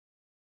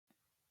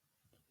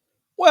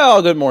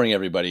Well, good morning,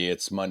 everybody.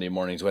 It's Monday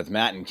mornings with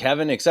Matt and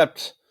Kevin,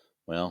 except,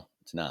 well,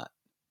 it's not.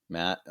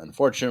 Matt,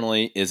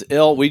 unfortunately, is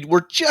ill. We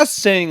were just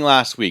saying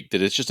last week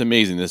that it's just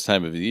amazing this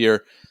time of the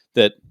year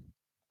that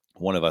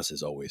one of us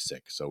is always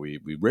sick. So we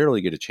rarely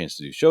get a chance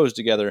to do shows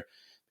together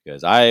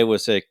because I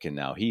was sick and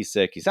now he's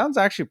sick. He sounds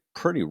actually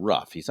pretty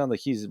rough. He sounds like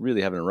he's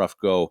really having a rough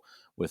go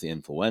with the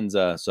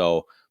influenza.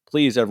 So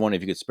please, everyone, if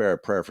you could spare a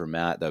prayer for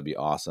Matt, that would be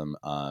awesome.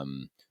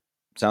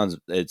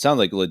 It sounds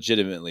like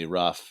legitimately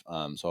rough.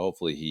 So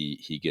hopefully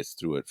he gets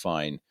through it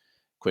fine,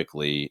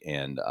 quickly,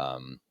 and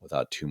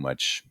without too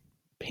much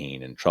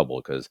pain and trouble.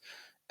 Because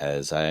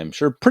as I'm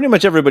sure pretty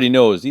much everybody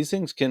knows, these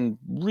things can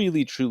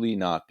really truly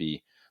not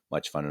be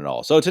much fun at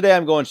all. So today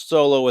I'm going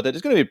solo with it.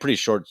 It's going to be a pretty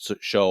short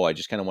show. I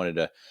just kind of wanted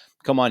to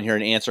come on here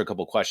and answer a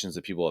couple questions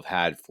that people have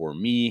had for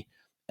me,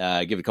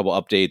 give a couple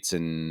updates,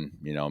 and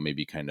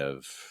maybe kind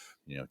of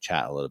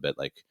chat a little bit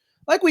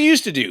like we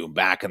used to do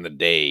back in the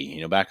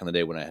day, back in the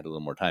day when I had a little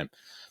more time.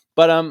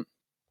 But a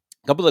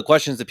couple of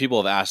questions that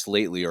people have asked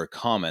lately, or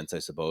comments, I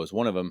suppose.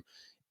 One of them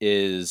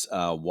is,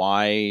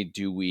 why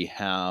do we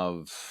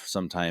have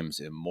sometimes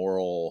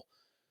immoral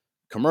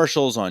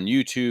commercials on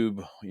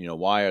YouTube?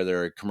 Why are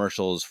there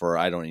commercials for,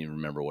 I don't even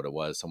remember what it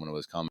was. Someone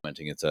was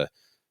commenting,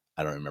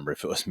 I don't remember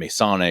if it was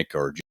Masonic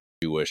or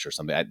Jewish or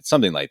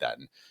something like that.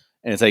 And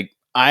it's like,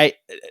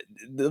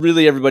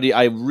 really, everybody,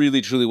 I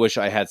really truly wish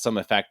I had some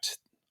effect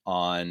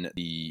on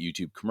the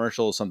YouTube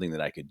commercials, something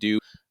that I could do.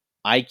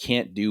 I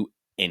can't do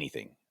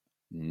anything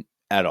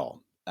at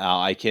all.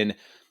 I can,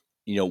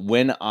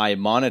 when I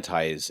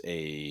monetize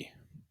a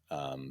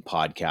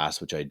podcast,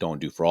 which I don't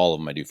do for all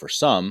of them, I do for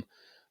some,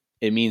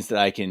 it means that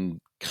I can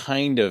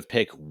kind of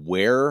pick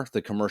where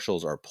the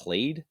commercials are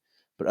played,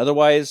 but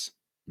otherwise,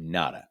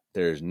 nada.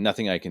 There's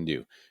nothing I can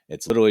do.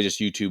 It's literally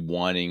just YouTube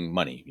wanting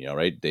money,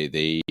 right?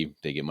 They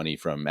get money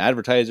from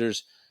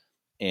advertisers,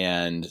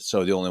 and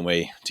so the only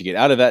way to get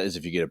out of that is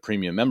if you get a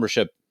premium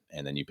membership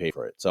and then you pay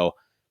for it. So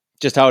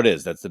just how it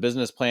is. That's the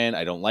business plan.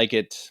 I don't like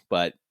it,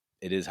 but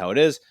it is how it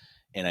is.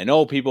 And I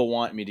know people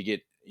want me to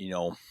get,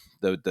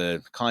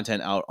 the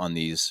content out on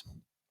these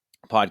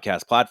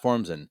podcast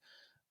platforms, and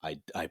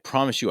I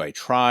promise you I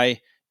try.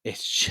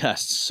 It's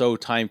just so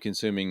time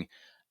consuming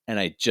and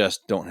I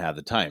just don't have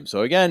the time.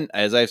 So again,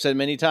 as I've said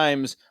many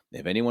times,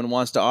 if anyone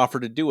wants to offer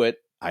to do it,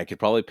 I could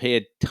probably pay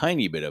a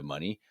tiny bit of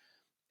money.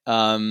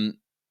 Um,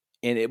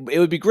 and it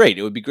would be great.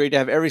 It would be great to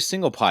have every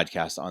single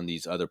podcast on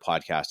these other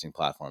podcasting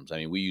platforms. I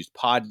mean, we used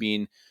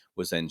Podbean,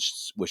 which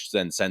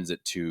then sends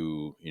it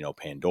to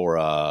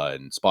Pandora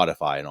and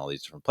Spotify and all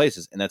these different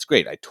places, and that's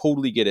great. I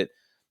totally get it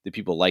that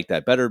people like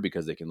that better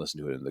because they can listen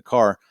to it in the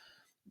car.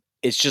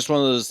 It's just one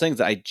of those things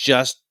that I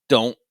just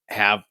don't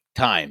have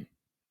time.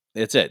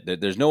 That's it.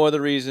 There's no other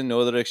reason,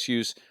 no other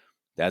excuse.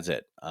 That's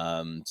it.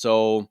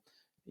 So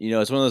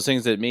it's one of those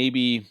things that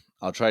maybe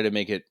I'll try to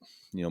make it,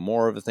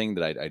 more of a thing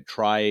that I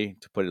try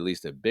to put at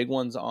least the big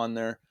ones on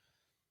there.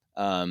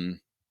 Um,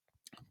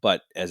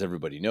 but as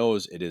everybody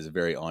knows, it is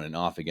very on and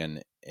off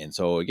again. And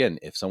so again,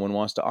 if someone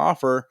wants to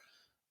offer,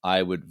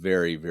 I would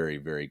very, very,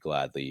 very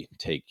gladly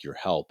take your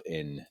help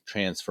in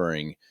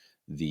transferring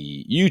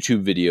the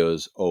YouTube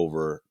videos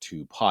over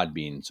to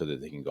Podbean so that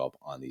they can go up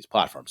on these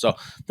platforms. So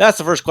that's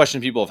the first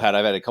question people have had.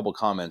 I've had a couple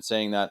comments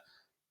saying that.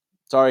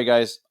 Sorry,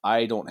 guys,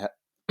 I don't have,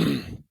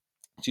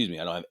 excuse me,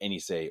 I don't have any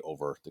say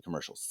over the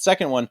commercials.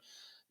 Second one,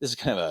 this is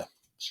kind of a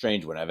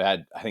strange one. I've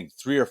had, I think,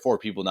 3 or 4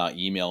 people now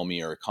email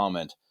me or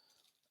comment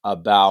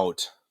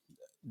about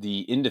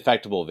the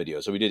Indefectible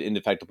video. So we did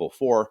Indefectible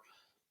 4.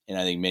 And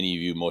I think many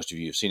of you, most of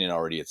you have seen it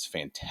already. It's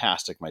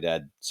fantastic. My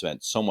dad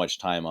spent so much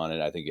time on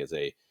it. I think it's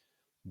a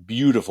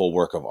beautiful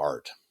work of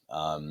art.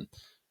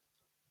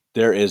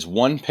 There is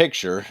one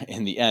picture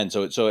in the end.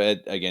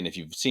 Again, if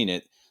you've seen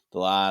it, the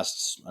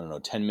last, I don't know,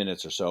 10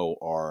 minutes or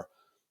so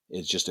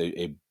it's just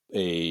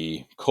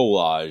a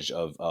collage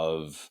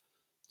of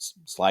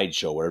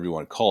slideshow, whatever you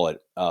want to call it,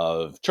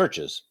 of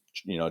churches,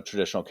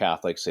 traditional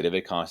Catholic,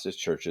 Sede Constant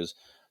churches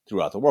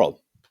throughout the world.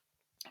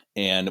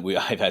 And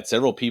I've had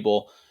several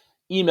people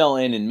email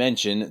in and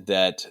mention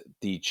that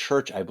the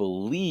church, I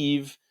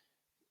believe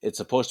it's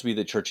supposed to be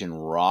the church in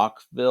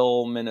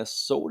Rockville,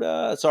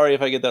 Minnesota. Sorry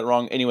if I get that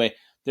wrong. Anyway,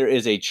 there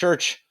is a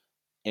church,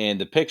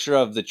 and the picture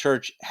of the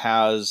church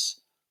has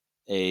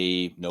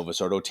a Novus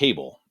Ordo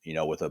table,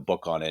 with a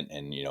book on it.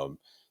 And,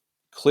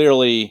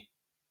 clearly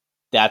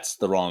that's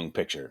the wrong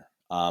picture.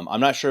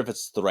 I'm not sure if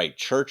it's the right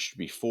church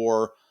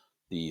before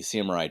the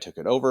CMRI took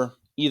it over.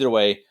 Either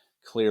way,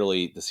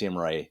 clearly the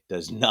CMRI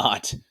does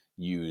not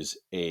use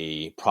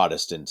a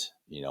Protestant,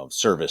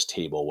 service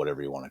table,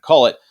 whatever you want to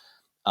call it.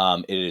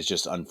 It is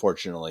just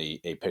unfortunately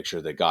a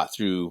picture that got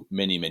through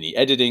many, many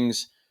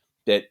editings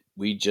that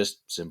we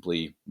just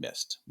simply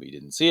missed. We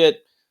didn't see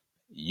it.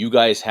 You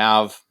guys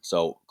have.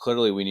 So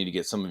clearly we need to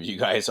get some of you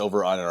guys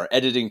over on our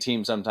editing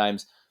team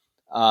sometimes.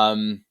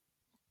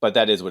 But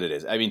that is what it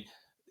is. I mean,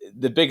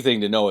 the big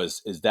thing to know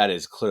is that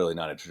is clearly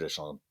not a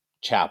traditional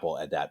chapel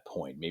at that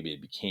point. Maybe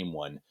it became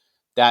one.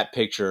 That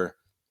picture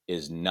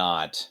is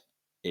not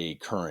a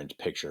current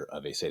picture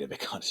of a Sede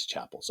Vacantis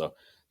chapel. So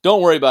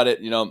don't worry about it.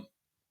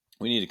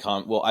 we need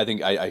to well, I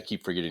think I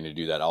keep forgetting to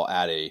do that. I'll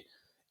add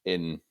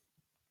an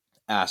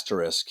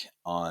asterisk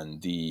on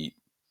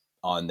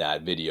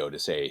that video to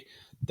say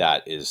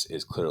that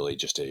is clearly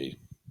just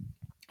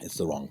it's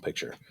the wrong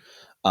picture.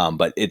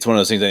 But it's one of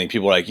those things I think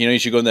people are like, you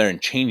should go in there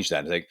and change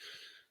that. It's like,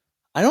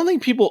 I don't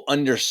think people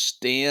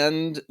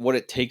understand what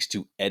it takes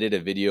to edit a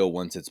video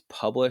once it's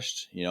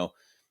published,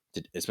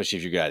 especially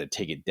if you got to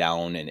take it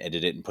down and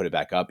edit it and put it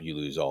back up. You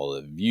lose all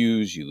the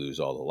views, you lose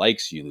all the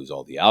likes, you lose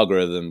all the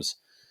algorithms.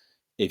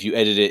 If you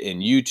edit it in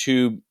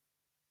YouTube,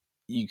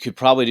 you could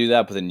probably do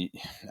that, but then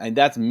and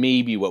that's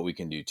maybe what we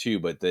can do too.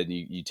 But then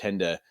you tend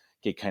to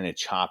get kind of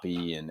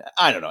choppy, and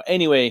I don't know.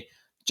 Anyway,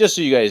 just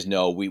so you guys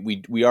know,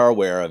 we are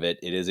aware of it.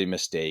 It is a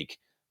mistake,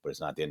 but it's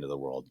not the end of the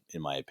world,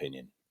 in my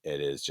opinion. It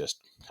is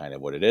just kind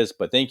of what it is.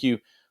 But thank you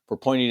for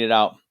pointing it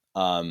out.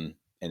 And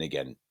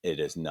again, it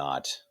is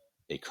not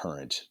a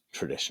current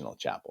traditional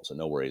chapel, so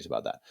no worries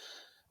about that.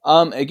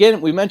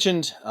 Again, we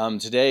mentioned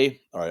today,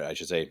 or I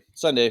should say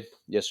Sunday,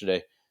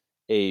 yesterday,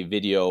 a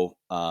video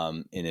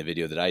in a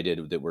video that I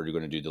did that we're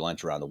going to do the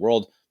Lent around the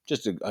world.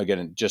 Just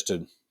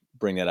to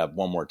bring that up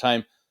one more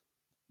time,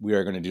 we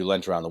are going to do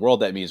Lent around the world.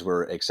 That means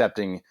we're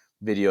accepting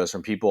videos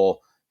from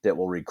people that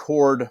will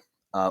record,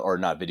 or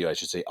not video, I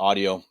should say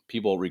audio,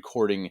 people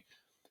recording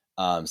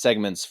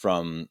segments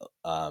from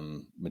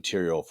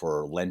material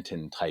for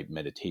Lenten type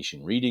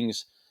meditation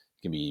readings.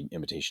 It can be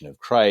Imitation of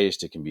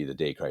Christ. It can be The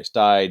Day Christ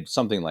Died,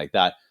 something like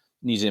that.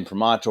 Needs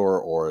imprimatur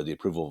or the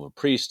approval of a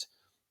priest.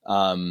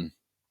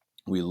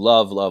 We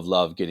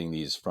love getting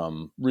these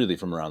from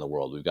around the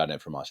world. We've gotten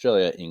it from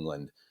Australia,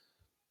 England,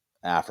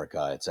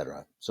 Africa,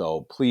 etc.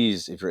 So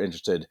please, if you're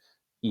interested,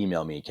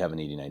 email me,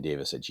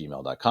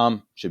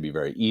 kevin89davis@gmail.com. Should be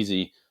very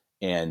easy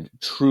and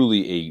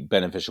truly a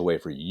beneficial way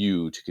for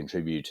you to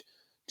contribute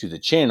to the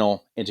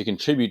channel and to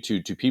contribute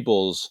to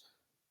people's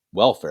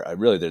welfare.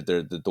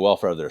 The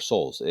welfare of their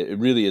souls. It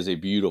really is a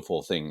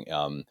beautiful thing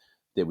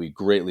that we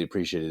greatly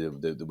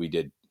appreciated that we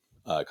did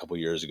a couple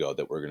years ago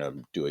that we're going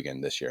to do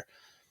again this year.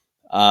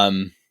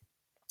 The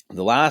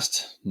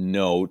last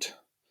note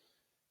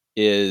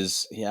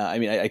is,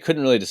 I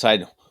couldn't really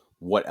decide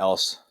what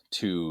else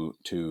to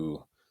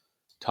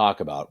talk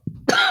about.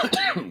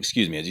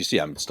 Excuse me. As you see,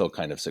 I'm still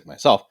kind of sick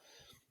myself.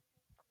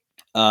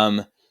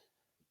 And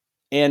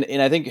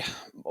I think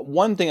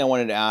one thing I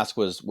wanted to ask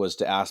was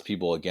to ask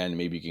people again,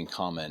 maybe you can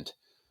comment,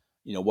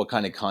 what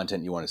kind of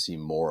content you want to see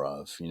more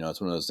of.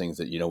 It's one of those things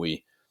that,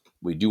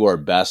 we do our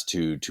best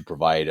to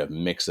provide a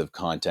mix of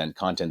content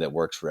that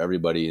works for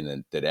everybody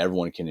and that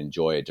everyone can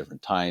enjoy at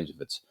different times.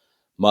 If it's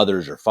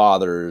mothers or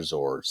fathers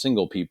or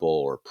single people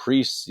or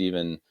priests,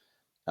 even,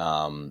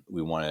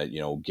 we want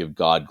to, give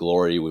God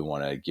glory. We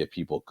want to give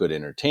people good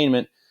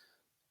entertainment.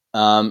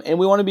 And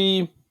we want to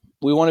be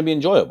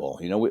enjoyable.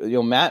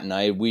 Matt and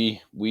I,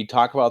 we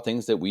talk about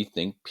things that we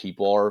think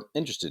people are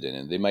interested in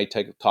and they might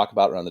talk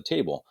about around the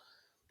table.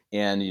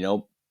 And,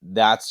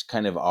 that's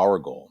kind of our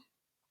goal.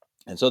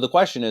 And so the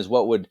question is,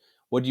 what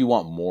do you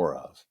want more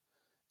of?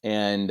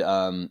 And,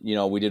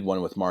 we did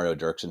one with Mario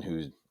Dirksen,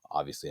 who's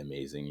obviously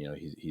amazing.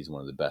 He's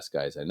one of the best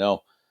guys I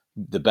know,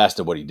 the best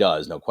at what he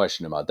does, no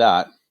question about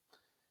that.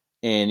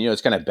 And,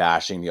 it's kind of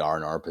bashing the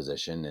R&R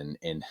position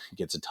and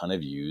gets a ton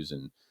of views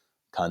and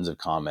tons of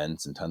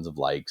comments and tons of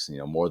likes,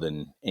 more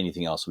than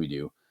anything else we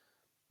do.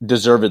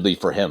 Deservedly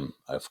for him,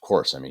 of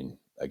course. I mean,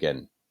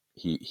 again,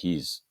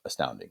 he's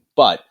astounding.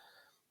 But,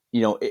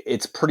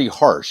 it's pretty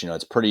harsh.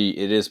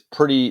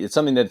 It's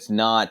something that's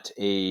not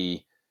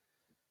a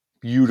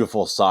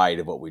beautiful side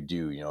of what we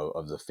do,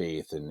 of the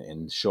faith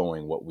and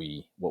showing what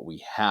we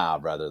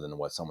have rather than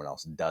what someone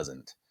else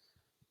doesn't.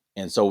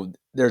 And so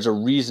there's a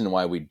reason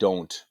why we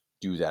don't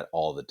do that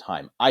all the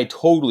time. I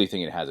totally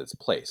think it has its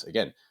place.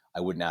 Again,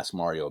 I wouldn't ask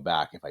Mario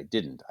back if I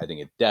didn't. I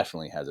think it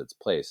definitely has its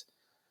place.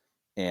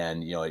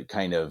 And, it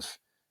kind of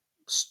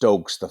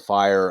stokes the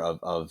fire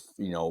of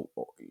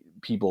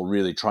people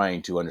really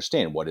trying to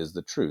understand what is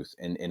the truth.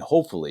 And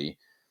hopefully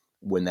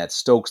when that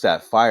stokes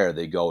that fire,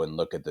 they go and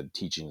look at the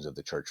teachings of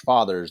the church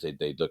fathers.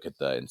 They look at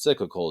the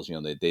encyclicals,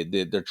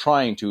 they're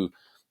trying to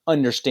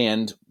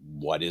understand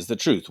what is the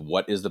truth.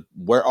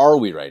 Where are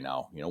we right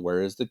now?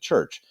 Where is the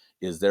church?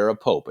 Is there a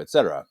pope,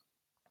 etc.?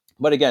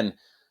 But again,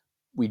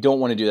 we don't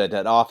want to do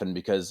that often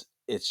because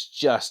it's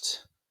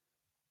just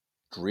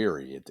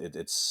dreary.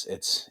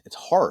 It's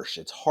harsh.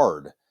 It's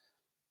hard.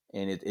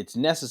 And it's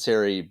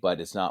necessary,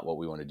 but it's not what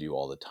we want to do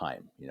all the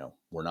time.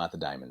 We're not the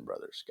Diamond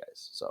Brothers,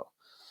 guys. So,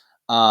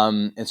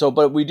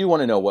 but we do want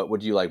to know what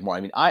do you like more?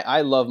 I mean,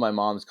 I love my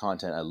mom's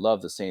content. I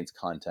love the Saints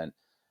content.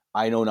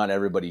 I know not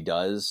everybody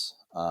does,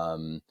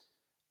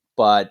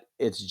 but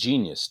it's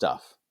genius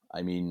stuff.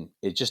 I mean,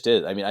 it just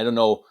is. I mean, I don't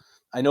know.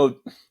 I know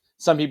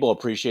some people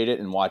appreciate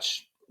it and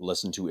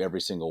listen to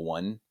every single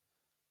one.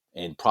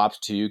 And props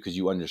to you because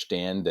you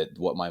understand that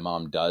what my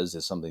mom does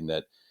is something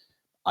that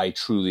I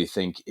truly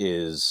think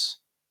is,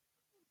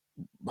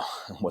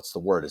 what's the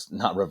word? It's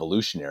not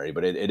revolutionary,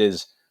 but it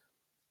is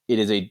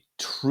a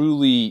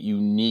truly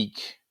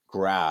unique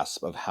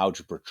grasp of how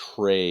to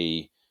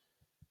portray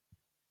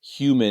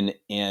human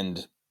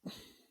and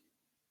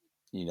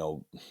you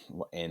know,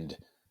 and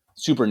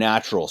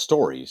supernatural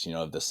stories,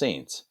 of the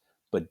saints,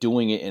 but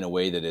doing it in a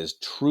way that is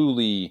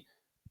truly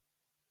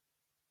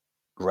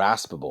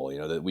graspable,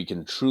 that we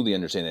can truly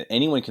understand, that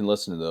anyone can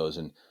listen to those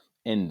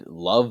and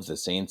love the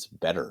saints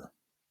better.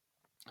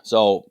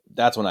 So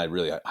that's when I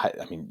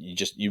mean,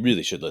 you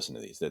really should listen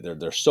to these.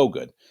 They're so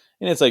good.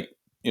 And it's like,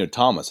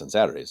 Thomas on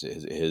Saturdays,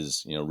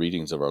 his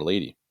readings of Our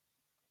Lady,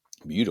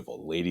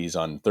 beautiful. Ladies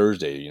on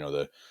Thursday,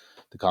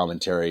 the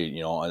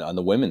commentary, on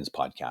the women's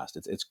podcast.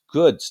 It's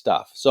good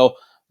stuff. So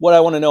what I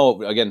want to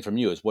know again from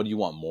you is, what do you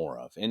want more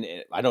of? And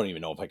I don't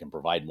even know if I can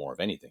provide more of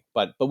anything,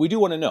 but we do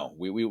want to know.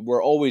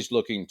 We're always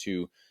looking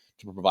to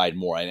provide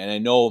more, and I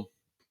know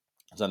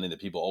something that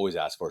people always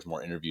ask for is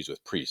more interviews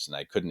with priests, and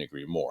I couldn't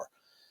agree more.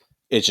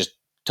 It's just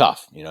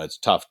tough, it's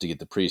tough to get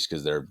the priests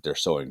because they're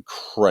so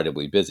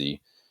incredibly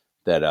busy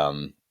that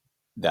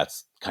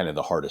that's kind of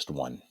the hardest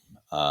one.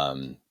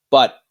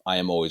 But I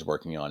am always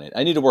working on it.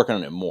 I need to work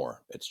on it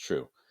more. It's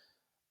true,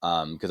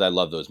 because I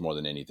love those more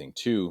than anything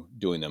too.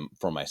 Doing them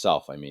for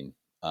myself, I mean.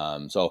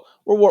 So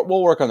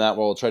we'll work on that.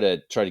 We'll try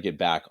to get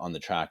back on the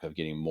track of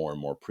getting more and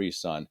more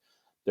priests on.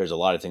 There's a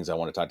lot of things I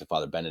want to talk to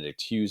Father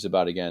Benedict Hughes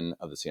about again,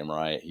 of the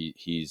Samurai.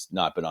 He's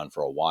not been on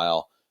for a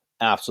while.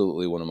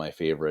 Absolutely one of my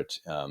favorite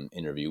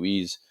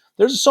interviewees.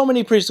 There's so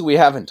many priests that we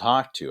haven't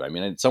talked to. I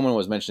mean, someone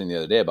was mentioning the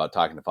other day about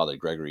talking to Father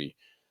Gregory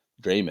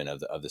Drayman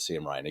of the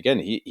Samurai. And again,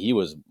 he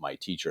was my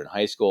teacher in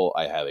high school.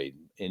 I have a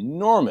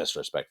enormous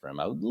respect for him.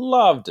 I would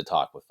love to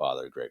talk with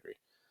Father Gregory.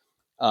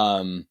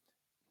 Um,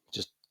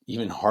 just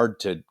even hard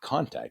to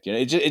contact.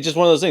 It's just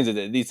one of those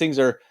things. These things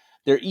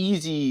they're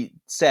easy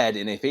said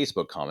in a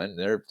Facebook comment.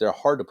 They're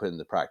hard to put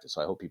into practice.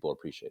 So I hope people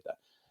appreciate that.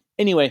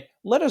 Anyway,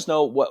 let us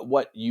know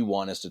what you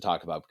want us to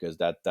talk about, because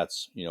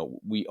that's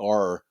we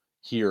are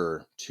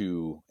here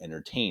to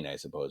entertain, I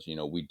suppose.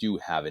 We do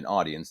have an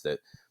audience that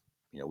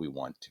we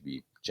want to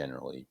be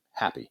generally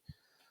happy.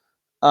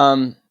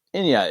 And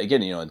yeah,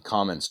 again, in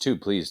comments too,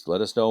 please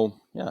let us know.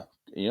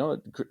 Yeah,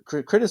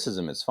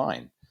 criticism is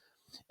fine.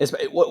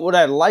 What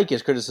I like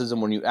is criticism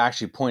when you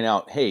actually point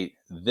out, hey,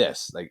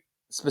 this, like,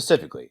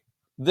 specifically,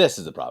 this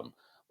is the problem.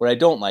 What I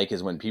don't like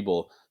is when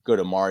people go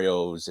to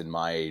Mario's in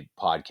my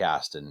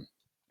podcast and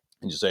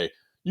just say,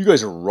 you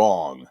guys are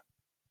wrong.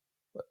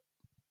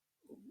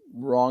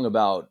 Wrong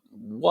about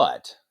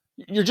what?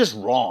 You're just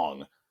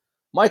wrong.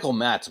 Michael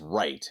Matt's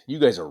right. You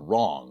guys are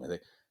wrong.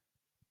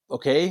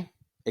 Okay,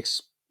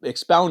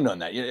 expound on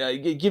that.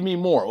 Give me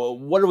more.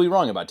 What are we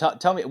wrong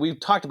about? Tell me. We've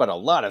talked about a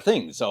lot of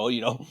things, so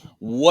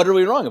what are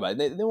we wrong about?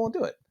 They won't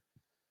do it.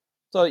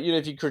 So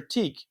if you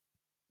critique,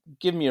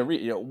 give me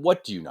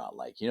what do you not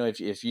like?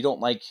 If you don't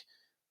like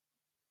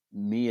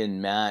me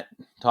and Matt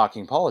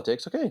talking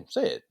politics, okay,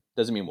 say it.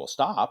 Doesn't mean we'll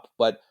stop,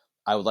 but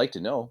I would like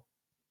to know.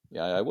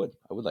 Yeah, I would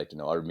like to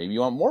know. Or maybe you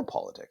want more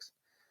politics.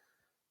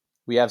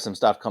 We have some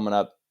stuff coming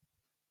up.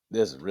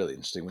 This is really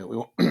interesting.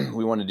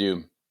 We want to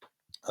do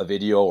a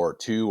video or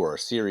two or a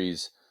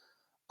series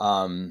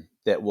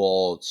that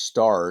will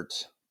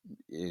start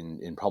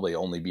and probably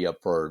only be up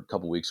for a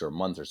couple weeks or a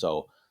month or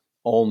so,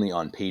 only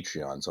on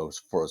Patreon. So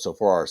for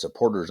our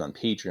supporters on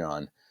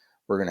Patreon,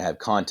 we're going to have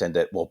content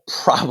that will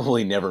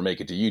probably never make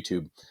it to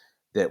YouTube,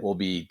 that will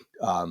be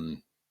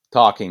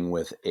talking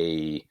with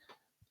a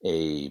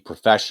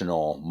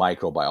professional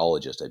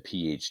microbiologist, a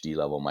PhD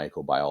level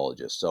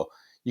microbiologist. So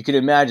you can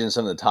imagine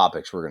some of the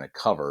topics we're going to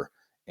cover,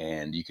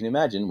 and you can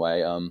imagine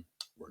why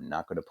we're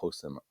not going to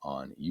post them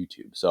on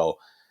YouTube. So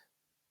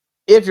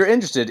if you're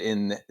interested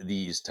in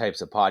these types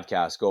of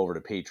podcasts, go over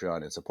to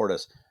Patreon and support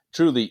us.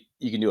 Truly,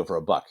 you can do it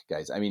for $1,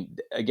 guys. I mean,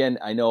 again,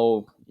 I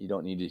know you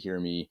don't need to hear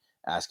me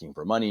asking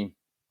for money.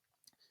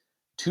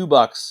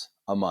 $2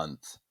 a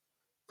month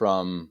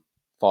from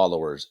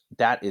followers.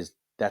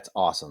 That's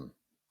awesome.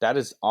 That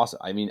is awesome.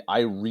 I mean,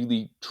 I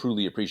really,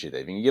 truly appreciate that.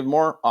 If you can give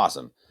more,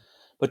 awesome.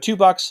 But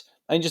 $2,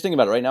 I mean, just think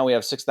about it. Right now, we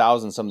have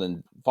 6,000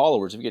 something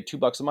followers. If you get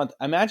 $2 a month,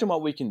 imagine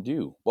what we can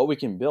do, what we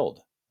can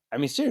build. I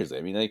mean, seriously.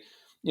 I mean, like,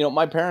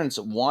 my parents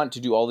want to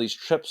do all these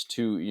trips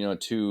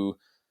to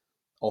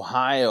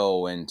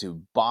Ohio and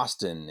to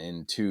Boston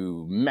and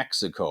to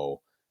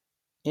Mexico,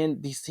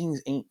 and these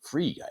things ain't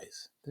free,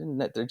 guys.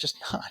 They're just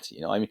not.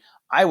 I mean,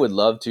 I would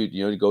love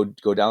to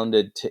go down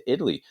to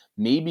Italy.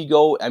 Maybe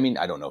go. I mean,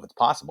 I don't know if it's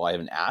possible. I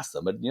haven't asked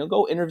them, but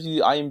go interview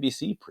the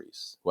IMBC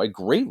priests, who I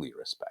greatly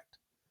respect.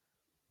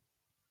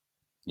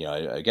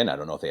 Again, I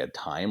don't know if they had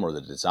time or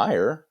the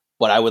desire,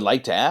 but I would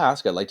like to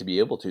ask. I'd like to be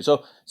able to.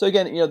 So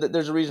again,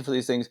 there's a reason for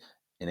these things.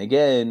 And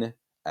again,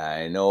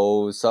 I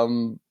know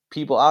some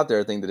people out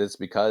there think that it's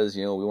because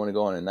we want to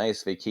go on a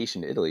nice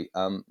vacation to Italy.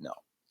 No,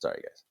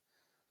 sorry guys.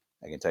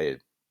 I can tell you,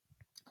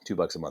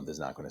 $2 a month is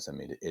not going to send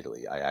me to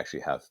Italy. I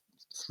actually have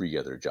 3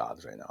 other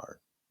jobs right now, or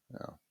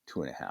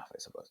 2.5, I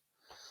suppose.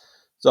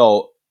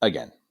 So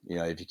again,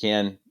 if you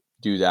can,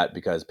 do that,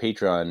 because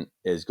Patreon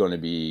is going to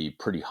be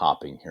pretty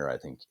hopping here, I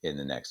think, in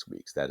the next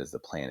weeks. That is the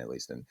plan, at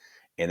least. And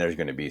there's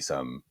going to be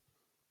some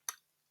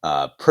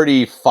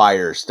pretty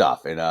fire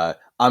stuff. And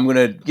I'm going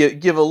to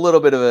give a little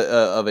bit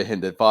of a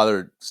hint that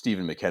Father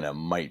Stephen McKenna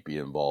might be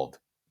involved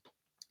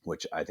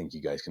which I think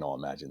you guys can all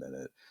imagine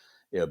that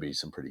it'll be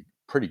some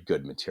pretty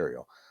good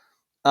material.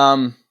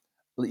 Um,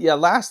 yeah.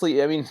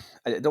 Lastly, I mean,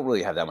 I don't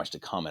really have that much to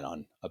comment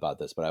on about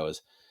this, but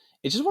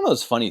it's just one of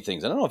those funny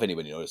things. I don't know if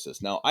anybody noticed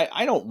this. Now,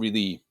 I don't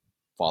really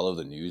follow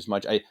the news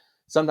much.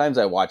 Sometimes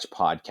I watch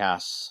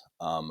podcasts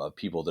of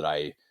people that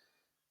I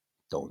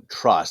don't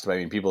trust, but I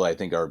mean, people I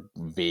think are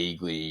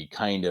vaguely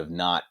kind of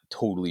not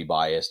totally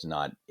biased,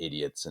 not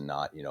idiots, and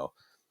not,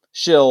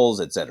 shills,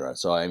 etc.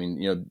 So, I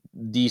mean,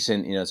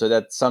 decent, so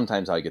that's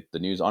sometimes how I get the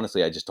news.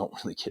 Honestly, I just don't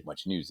really get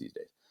much news these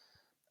days.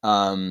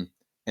 Um,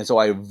 and so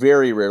I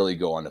very rarely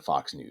go on to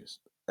Fox News,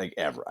 like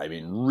ever. I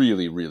mean,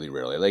 really, really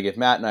rarely. Like if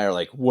Matt and I are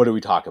like, what do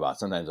we talk about?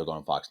 Sometimes I'll go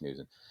on Fox News,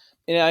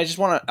 and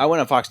I went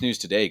on Fox News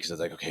today because I was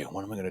like, okay,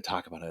 what am I going to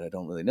talk about? I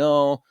don't really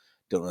know.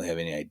 Don't really have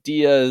any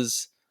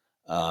ideas.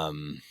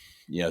 Um,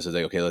 so it's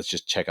like, okay, let's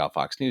just check out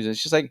Fox News. And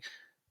it's just like,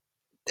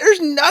 there's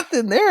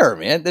nothing there,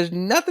 man. There's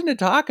nothing to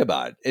talk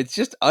about. It's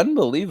just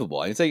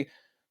unbelievable. And it's like,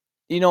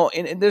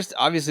 and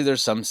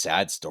there's some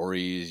sad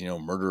stories,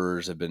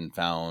 murderers have been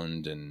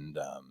found and,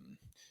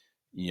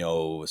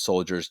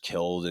 soldiers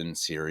killed in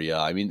Syria.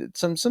 I mean,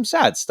 some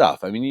sad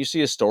stuff. I mean, you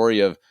see a story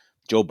of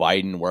Joe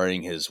Biden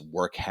wearing his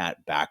work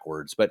hat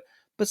backwards, but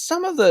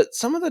some of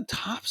the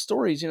top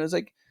stories, it's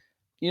like,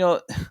 you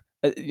know,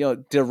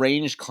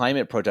 deranged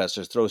climate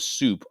protesters throw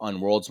soup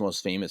on world's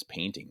most famous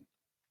painting,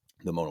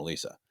 the Mona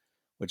Lisa,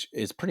 which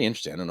is pretty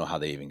interesting. I don't know how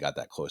they even got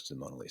that close to the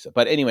Mona Lisa,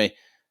 but anyway,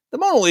 the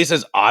Mona Lisa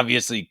is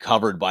obviously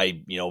covered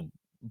by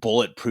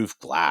bulletproof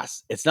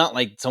glass. It's not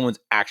like someone's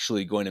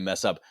actually going to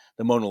mess up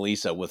the Mona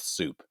Lisa with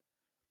soup.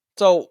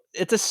 So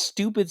it's a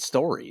stupid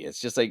story. It's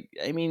just like,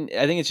 I mean,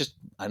 I think it's just,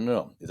 I don't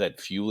know. Is that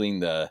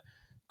fueling the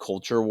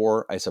culture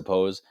war? I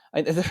suppose.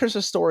 There's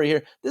a story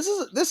here. This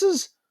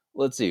is.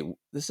 Let's see.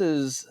 This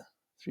is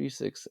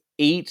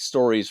 8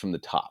 stories from the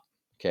top.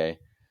 Okay,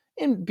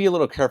 and be a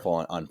little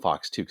careful on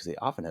Fox too, because they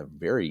often have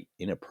very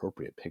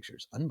inappropriate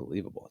pictures.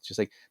 Unbelievable. It's just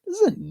like, this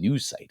is a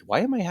news site. Why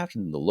am I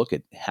having to look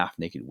at half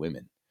naked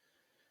women?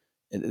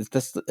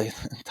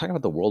 Talking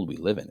about the world we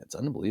live in. It's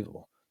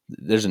unbelievable.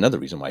 There's another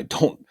reason why I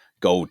don't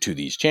go to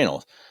these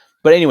channels.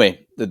 But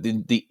anyway,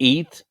 the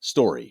 8th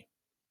story,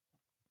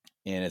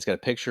 and it's got a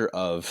picture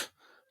of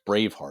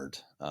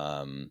Braveheart.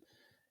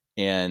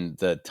 And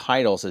the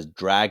title says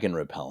Dragon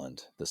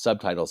Repellent. The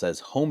subtitle says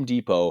Home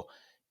Depot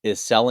is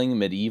selling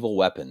medieval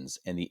weapons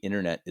and the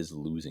internet is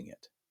losing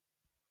it.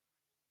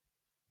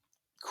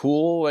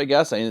 Cool, I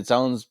guess. I mean, it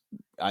sounds.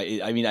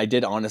 I mean, I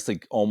did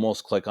honestly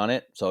almost click on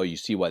it, so you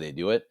see why they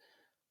do it.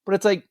 But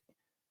it's like,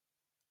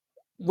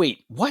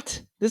 wait,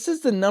 what? This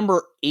is the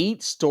number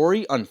 8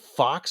 story on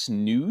Fox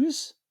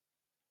News?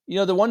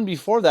 The one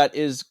before that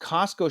is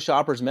Costco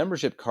shoppers'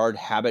 membership card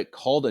habit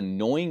called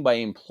annoying by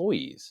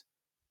employees.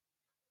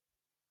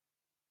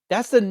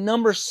 That's the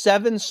number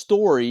 7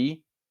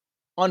 story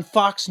on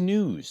Fox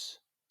News.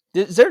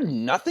 Is there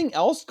nothing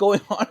else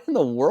going on in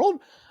the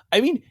world?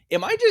 I mean,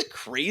 am I just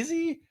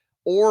crazy?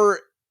 Or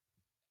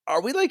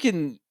are we like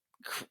in,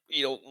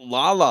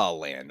 La La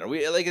Land? Are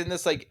we like in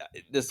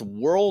this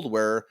world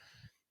where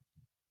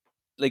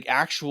like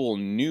actual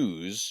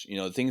news,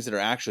 things that are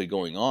actually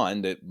going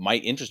on that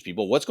might interest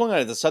people? What's going on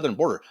at the southern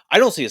border? I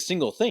don't see a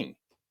single thing.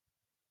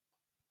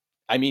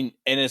 I mean,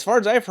 and as far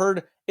as I've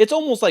heard, it's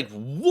almost like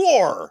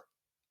war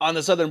on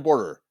the southern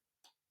border.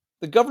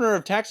 The governor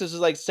of Texas is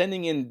like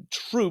sending in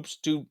troops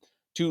to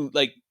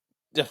like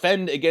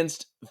defend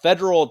against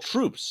federal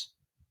troops.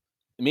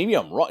 Maybe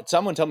I'm wrong.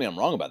 Someone tell me I'm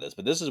wrong about this,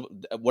 but this is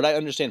what I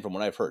understand from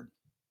what I've heard.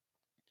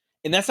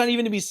 And that's not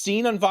even to be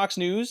seen on Fox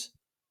News.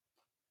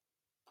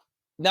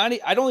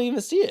 I don't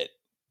even see it.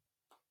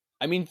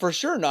 I mean, for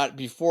sure, not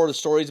before the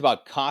stories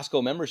about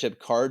Costco membership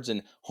cards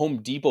and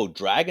Home Depot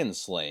dragon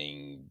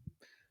slaying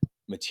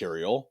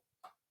material.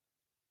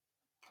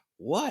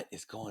 What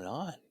is going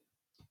on?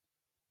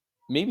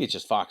 Maybe it's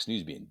just Fox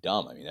News being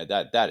dumb. I mean,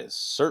 that is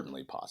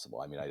certainly possible.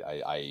 I mean,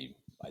 I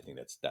think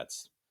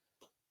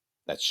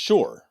that's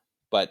sure,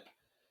 but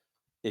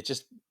it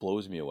just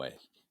blows me away.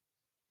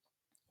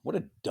 What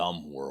a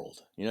dumb world.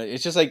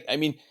 It's just like, I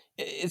mean,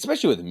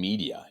 especially with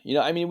media.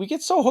 I mean, we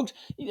get so hooked.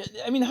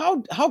 I mean,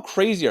 how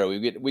crazy are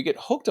we? We get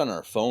hooked on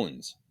our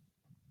phones,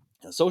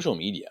 social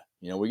media.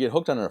 We get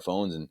hooked on our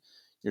phones, and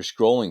you're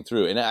scrolling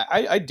through. And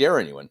I dare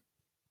anyone.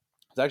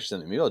 It's actually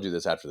something. Maybe I'll do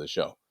this after the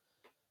show.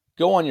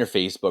 Go on your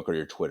Facebook or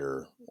your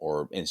Twitter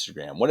or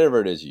Instagram,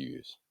 whatever it is you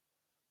use,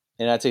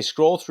 and I'd say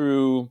scroll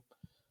through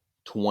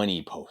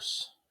 20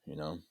 posts.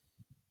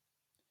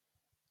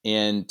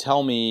 And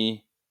tell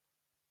me,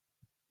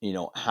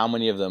 how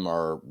many of them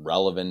are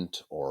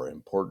relevant or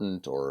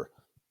important or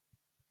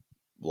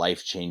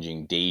life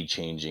changing, day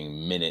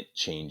changing, minute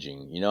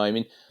changing. I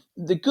mean,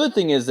 the good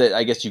thing is that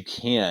I guess you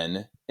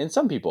can, and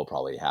some people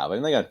probably have. I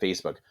mean, like on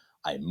Facebook,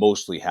 I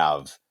mostly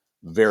have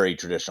very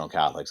traditional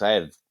Catholics. I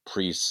have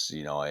priests,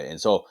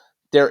 and so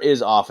there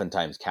is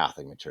oftentimes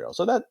Catholic material.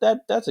 So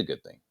that's a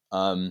good thing.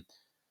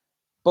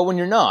 But when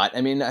you're not,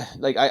 I mean,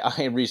 like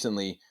I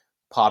recently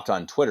popped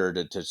on Twitter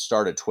to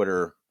start a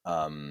Twitter,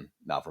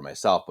 not for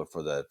myself, but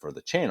for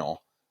the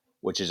channel.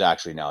 which is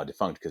actually now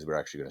defunct because we're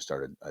actually going to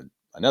start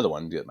another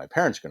one that my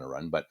parents are going to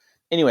run. But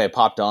anyway, I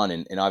popped on,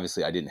 and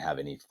obviously I didn't have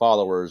any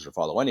followers or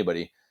follow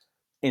anybody.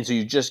 And so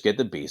you just get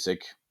the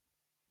basic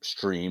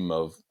stream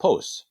of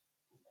posts,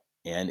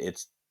 and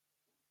it's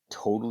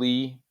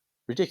totally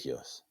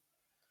ridiculous.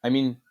 I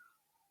mean,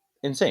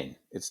 insane.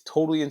 It's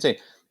totally insane.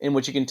 And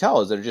what you can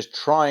tell is they're just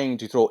trying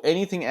to throw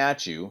anything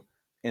at you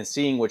and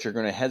seeing what you're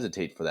going to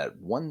hesitate for that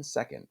 1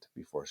 second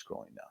before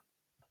scrolling down.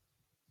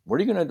 What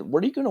are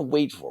you gonna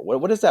wait for?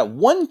 What is that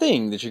one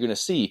thing that you're gonna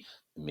see?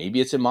 Maybe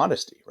it's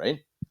immodesty,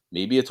 right?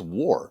 Maybe it's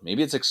war.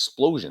 Maybe it's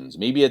explosions.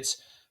 Maybe it's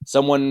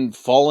someone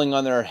falling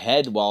on their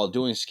head while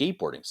doing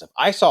skateboarding stuff.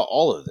 I saw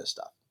all of this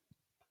stuff.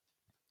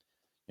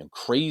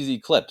 Crazy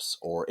clips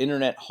or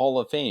internet hall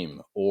of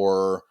fame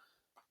or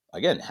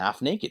again,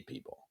 half naked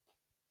people.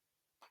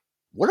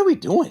 What are we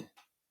doing?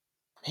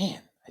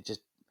 Man,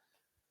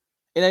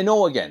 and I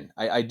know again,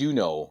 I do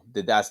know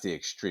that that's the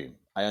extreme.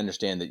 I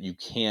understand that you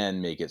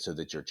can make it so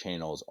that your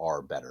channels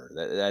are better.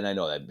 And I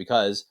know that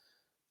because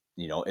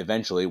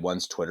eventually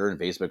once Twitter and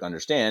Facebook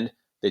understand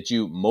that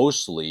you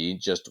mostly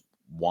just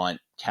want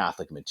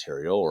Catholic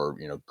material or,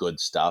 good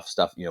stuff,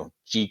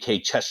 G.K.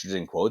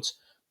 Chesterton quotes,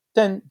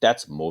 then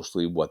that's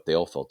mostly what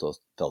they'll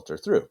filter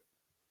through.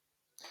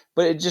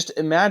 But just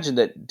imagine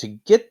that to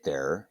get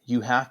there,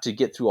 you have to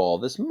get through all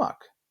this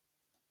muck.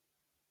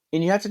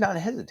 And you have to not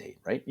hesitate,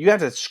 right? You have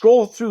to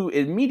scroll through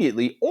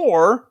immediately,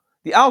 or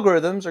the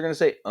algorithms are going to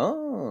say,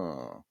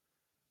 oh,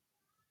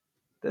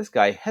 this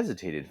guy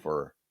hesitated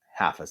for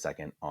half a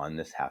second on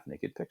this half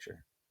naked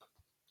picture.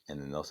 And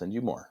then they'll send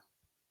you more.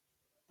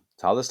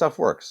 That's how this stuff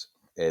works.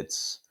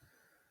 It's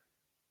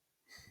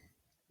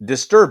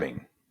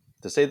disturbing,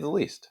 to say the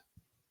least.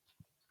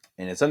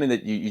 And it's something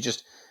that you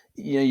just,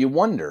 you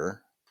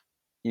wonder,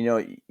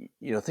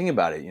 think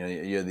about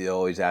it. They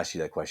always ask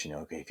you that question.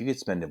 Okay, if you could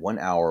spend 1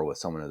 hour with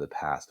someone of the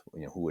past,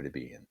 who would it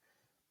be?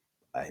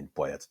 And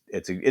boy,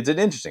 it's an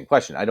interesting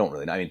question. I don't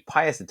really know. I mean,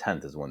 Pius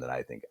X is one that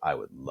I think I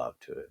would love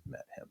to have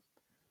met him.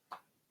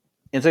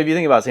 And so if you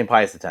think about St.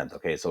 Pius X,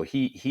 okay, so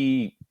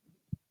he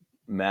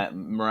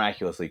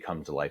miraculously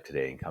comes to life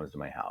today and comes to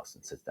my house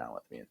and sits down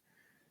with me.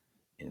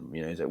 And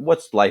he's like,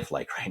 what's life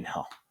like right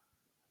now?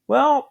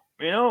 Well,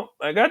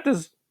 I got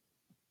this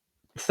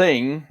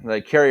thing that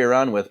I carry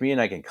around with me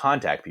and I can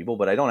contact people,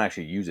 but I don't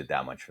actually use it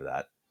that much for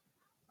that.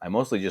 I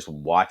mostly just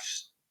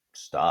watch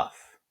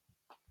stuff.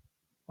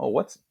 Oh,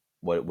 what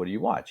do you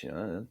watch?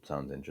 That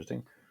sounds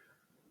interesting.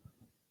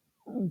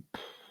 I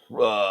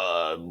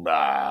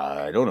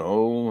don't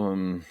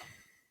know.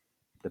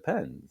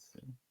 Depends.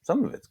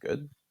 Some of it's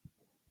good.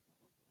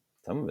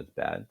 Some of it's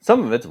bad.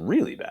 Some of it's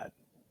really bad.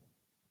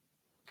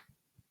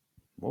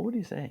 What would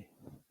he say?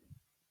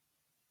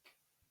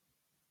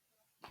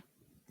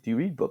 Do you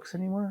read books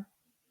anymore?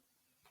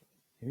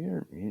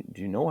 Do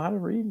you know how to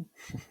read?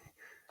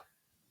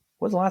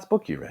 What's the last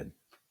book you read?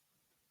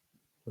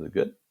 Was it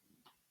good?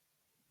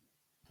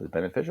 Was it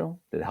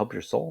beneficial? Did it help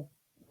your soul?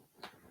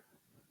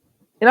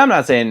 And I'm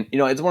not saying,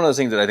 it's one of those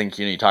things that I think,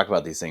 you talk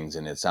about these things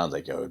and it sounds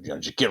like,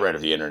 just get rid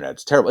of the internet.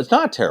 It's terrible. It's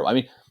not terrible. I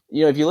mean,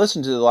 if you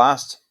listen to the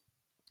last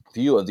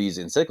few of these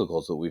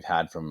encyclicals that we've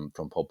had from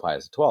Pope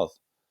Pius XII,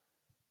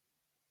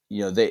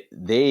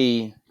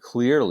 they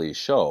clearly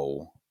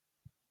show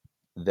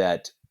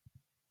that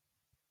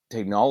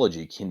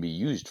technology can be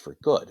used for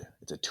good.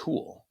 It's a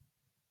tool.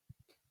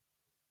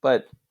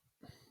 But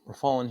we're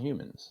fallen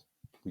humans.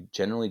 We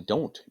generally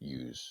don't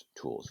use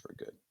tools for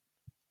good.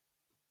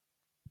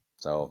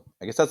 So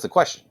I guess that's the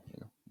question.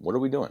 What are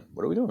we doing?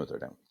 What are we doing with our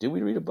time? Did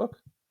we read a book?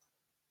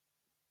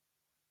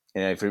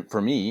 And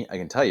for me, I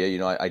can tell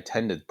you, I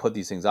tend to put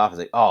these things off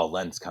and say, oh,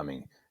 Lent's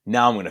coming.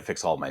 Now I'm going to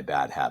fix all my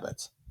bad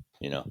habits,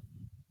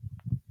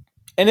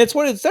 And it's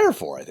what it's there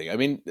for, I think. I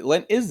mean,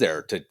 Lent is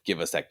there to give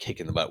us that kick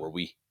in the butt where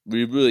we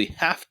really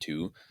have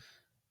to,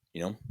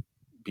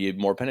 be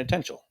more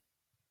penitential.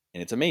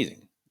 And it's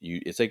amazing.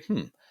 It's like,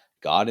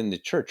 God and the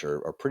church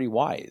are pretty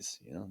wise.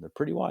 They're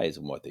pretty wise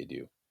in what they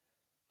do,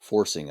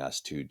 forcing us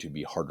to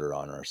be harder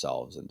on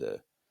ourselves and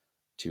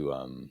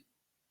to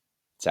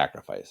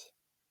sacrifice.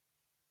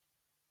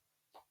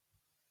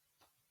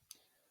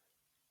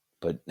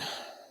 But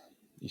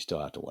you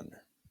still have to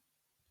wonder.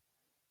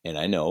 And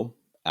I know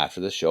after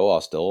the show, I'll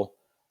still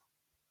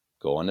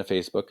go onto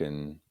Facebook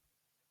and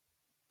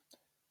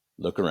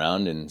look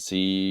around and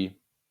see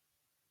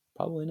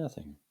probably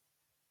nothing.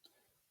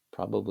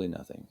 Probably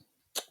nothing.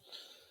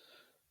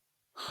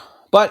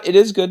 But it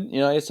is good,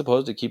 I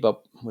suppose, to keep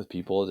up with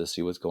people to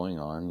see what's going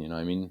on.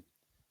 I mean,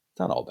 it's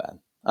not all bad.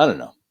 I don't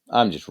know.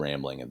 I'm just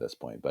rambling at this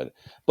point, but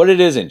it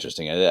is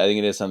interesting. I think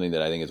it is something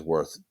that I think is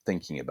worth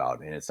thinking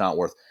about, and it's not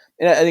worth.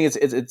 And I think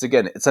it's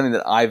again, it's something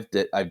that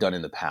I've done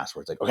in the past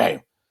where it's like,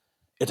 okay,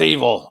 it's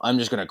evil. I'm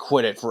just gonna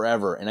quit it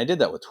forever, and I did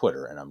that with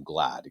Twitter, and I'm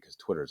glad because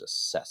Twitter is a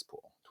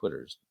cesspool.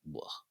 Twitter's,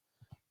 ugh.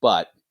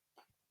 But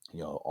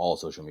all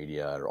social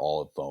media or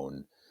all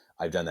phone,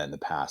 I've done that in the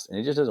past, and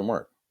it just doesn't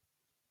work.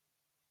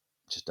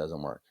 It just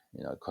doesn't work.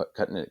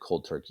 Cutting it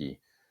cold turkey.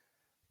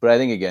 But I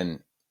think again,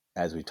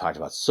 as we've talked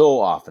about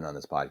so often on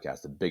this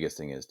podcast, the biggest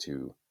thing is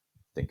to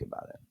think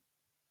about it.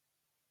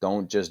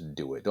 Don't just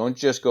do it. Don't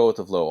just go with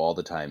the flow all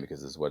the time,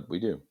 because this is what we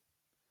do.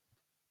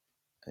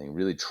 I think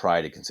really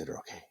try to consider,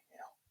 okay,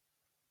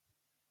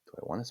 do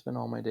I want to spend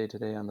all my day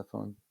today on the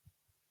phone?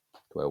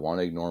 Do I want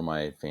to ignore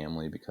my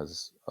family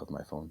because of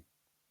my phone?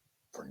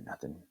 For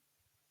nothing.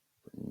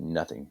 For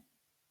nothing.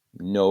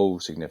 No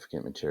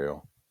significant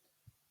material.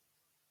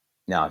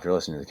 Now, if you're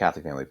listening to the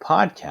Catholic Family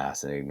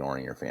Podcast and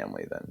ignoring your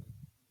family, then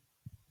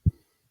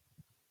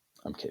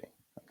I'm kidding.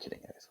 I'm kidding,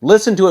 guys.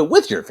 Listen to it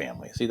with your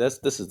family. See, this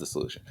is the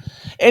solution.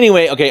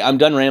 Anyway, okay, I'm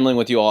done rambling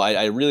with you all.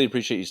 I really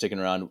appreciate you sticking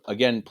around.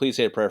 Again, please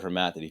say a prayer for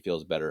Matt that he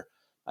feels better.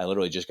 I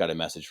literally just got a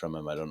message from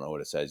him. I don't know what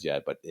it says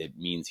yet, but it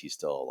means he's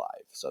still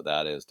alive. So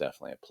that is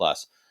definitely a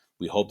plus.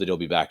 We hope that he'll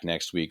be back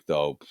next week,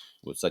 though,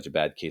 with such a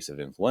bad case of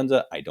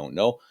influenza. I don't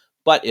know.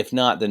 But if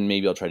not, then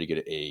maybe I'll try to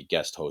get a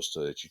guest host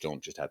so that you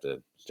don't just have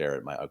to stare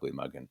at my ugly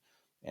mug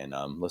and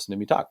listen to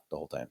me talk the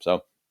whole time.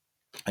 So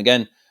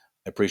again,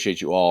 I appreciate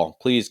you all.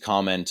 Please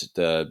comment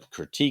the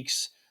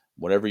critiques,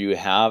 whatever you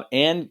have,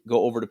 and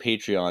go over to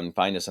Patreon.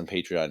 Find us on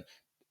Patreon.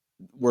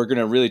 We're going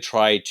to really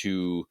try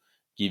to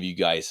give you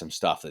guys some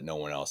stuff that no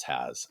one else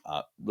has.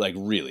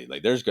 Really,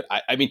 there's good.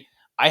 I mean,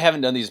 I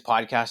haven't done these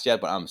podcasts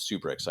yet, but I'm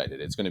super excited.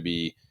 It's going to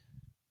be,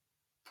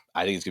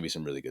 I think it's going to be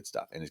some really good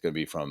stuff. And it's going to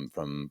be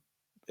from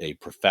a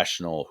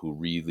professional who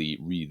really,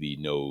 really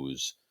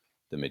knows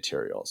the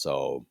material.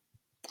 So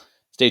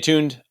stay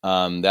tuned.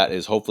 That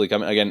is hopefully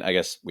coming. Again, I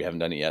guess we haven't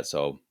done it yet,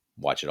 so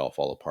watch it all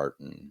fall apart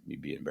and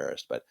you'd be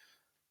embarrassed. But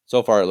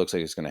so far, it looks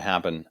like it's going to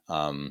happen,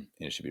 and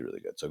it should be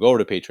really good. So go over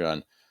to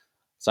Patreon,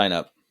 sign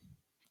up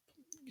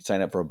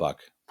for $1,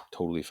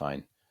 totally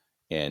fine.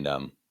 And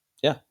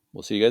yeah,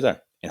 we'll see you guys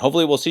there. And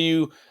hopefully, we'll see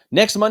you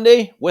next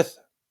Monday with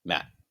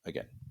Matt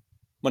again.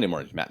 Monday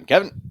mornings, Matt and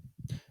Kevin.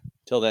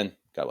 Till then,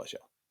 God bless you.